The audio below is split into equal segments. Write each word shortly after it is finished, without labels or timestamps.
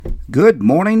Good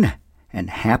morning and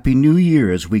Happy New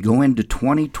Year as we go into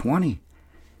 2020.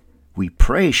 We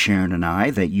pray, Sharon and I,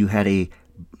 that you had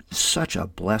such a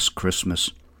blessed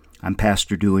Christmas. I'm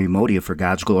Pastor Dewey Modia for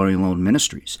God's Glory Alone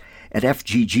Ministries at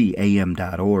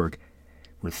fggam.org,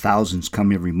 where thousands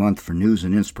come every month for news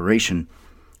and inspiration,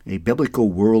 a biblical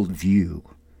worldview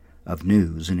of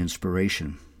news and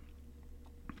inspiration.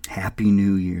 Happy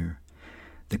New Year.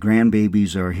 The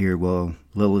grandbabies are here. Well,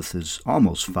 Lilith is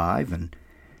almost 5 and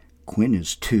Quinn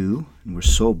is 2, and we're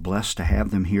so blessed to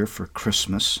have them here for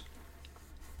Christmas.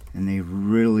 And they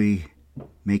really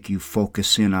make you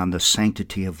focus in on the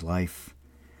sanctity of life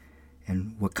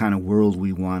and what kind of world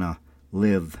we want to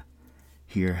live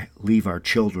here, leave our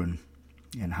children,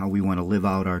 and how we want to live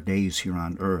out our days here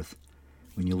on earth.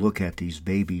 When you look at these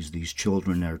babies, these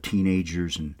children, our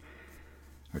teenagers, and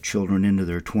our children into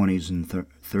their 20s and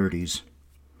 30s.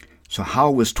 So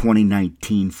how was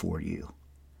 2019 for you?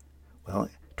 Well,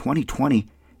 2020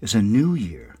 is a new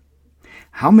year.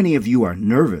 How many of you are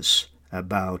nervous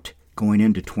about going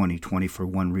into 2020 for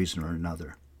one reason or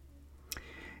another?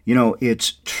 You know,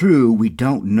 it's true we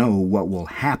don't know what will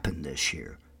happen this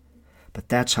year, but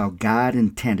that's how God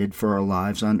intended for our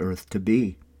lives on earth to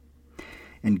be.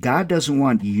 And God doesn't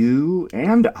want you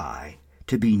and I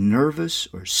to be nervous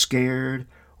or scared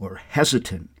or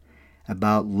hesitant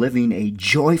about living a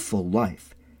joyful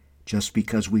life just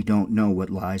because we don't know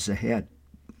what lies ahead,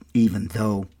 even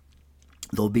though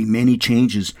there'll be many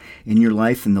changes in your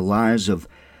life and the lives of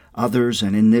others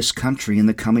and in this country in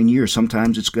the coming year.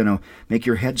 Sometimes it's going to make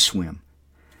your head swim.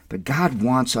 But God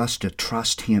wants us to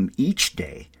trust Him each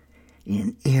day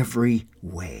in every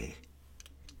way.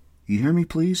 You hear me,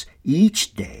 please?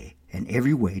 Each day in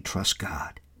every way, trust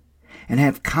God and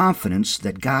have confidence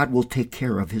that God will take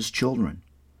care of His children.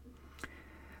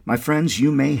 My friends,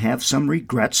 you may have some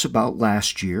regrets about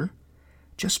last year.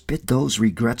 Just bid those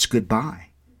regrets goodbye.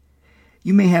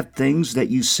 You may have things that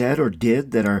you said or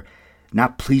did that are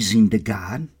not pleasing to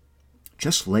God.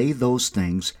 Just lay those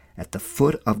things at the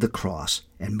foot of the cross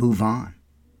and move on.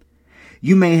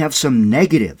 You may have some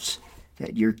negatives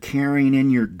that you're carrying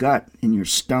in your gut, in your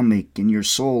stomach, in your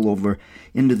soul over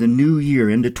into the new year,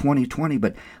 into 2020,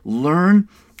 but learn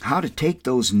how to take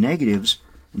those negatives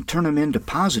and turn them into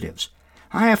positives.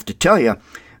 I have to tell you,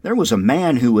 there was a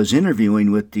man who was interviewing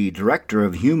with the Director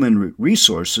of Human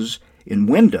Resources in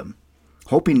Wyndham,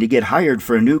 hoping to get hired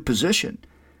for a new position.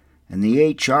 And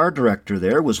the HR director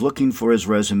there was looking for his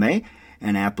resume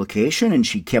and application, and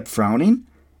she kept frowning.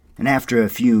 And after a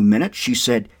few minutes, she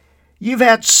said, "You've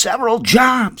had several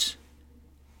jobs,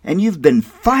 and you've been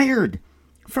fired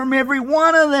from every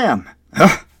one of them."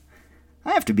 I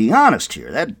have to be honest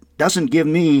here. That doesn't give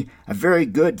me a very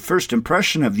good first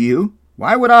impression of you.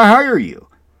 Why would I hire you?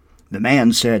 The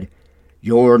man said,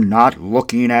 "You're not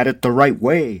looking at it the right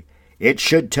way. It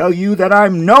should tell you that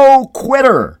I'm no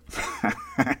quitter."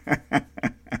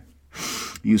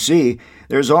 You see,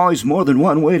 there's always more than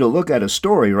one way to look at a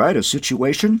story, right? A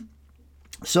situation.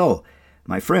 So,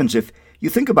 my friends, if you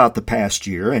think about the past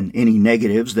year and any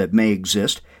negatives that may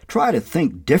exist, try to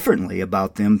think differently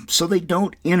about them so they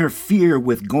don't interfere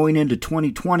with going into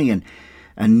 2020 and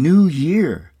a new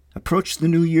year. Approach the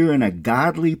new year in a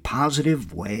godly,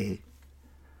 positive way.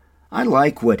 I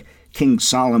like what King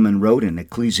Solomon wrote in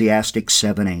Ecclesiastes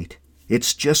 7:8.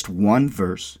 It's just one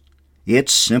verse.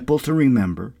 It's simple to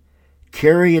remember.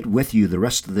 Carry it with you the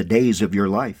rest of the days of your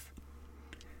life.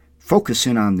 Focus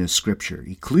in on this scripture,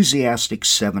 Ecclesiastes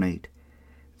 7:8.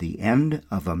 The end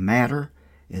of a matter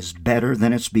is better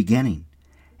than its beginning,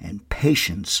 and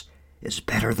patience is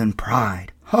better than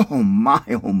pride. Oh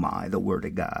my, the Word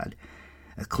of God.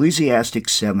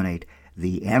 Ecclesiastes 7:8.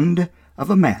 The end of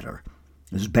a matter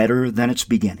is better than its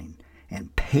beginning,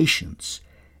 and patience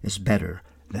is better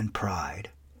than pride.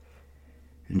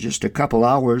 In just a couple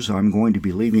hours, I'm going to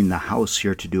be leaving the house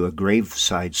here to do a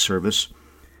graveside service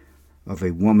of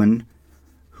a woman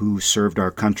who served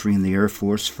our country in the Air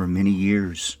Force for many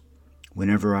years.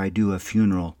 Whenever I do a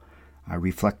funeral, I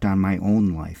reflect on my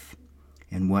own life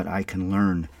and what I can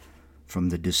learn from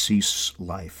the deceased's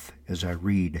life as I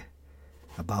read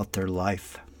about their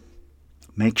life.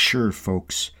 Make sure,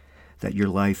 folks, that your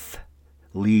life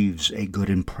leaves a good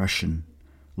impression,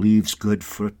 leaves good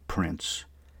footprints,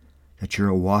 that you're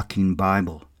a walking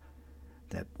Bible,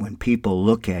 that when people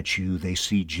look at you, they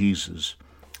see Jesus.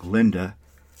 Linda,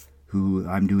 who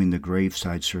I'm doing the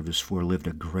graveside service for, lived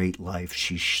a great life.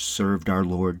 She served our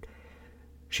Lord.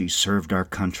 She served our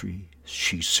country.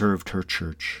 She served her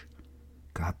church.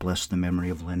 God bless the memory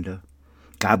of Linda.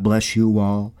 God bless you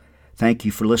all. Thank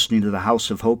you for listening to the House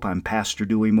of Hope. I'm Pastor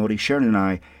Dewey Modia. Sharon and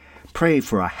I pray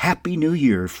for a happy new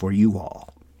year for you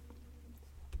all.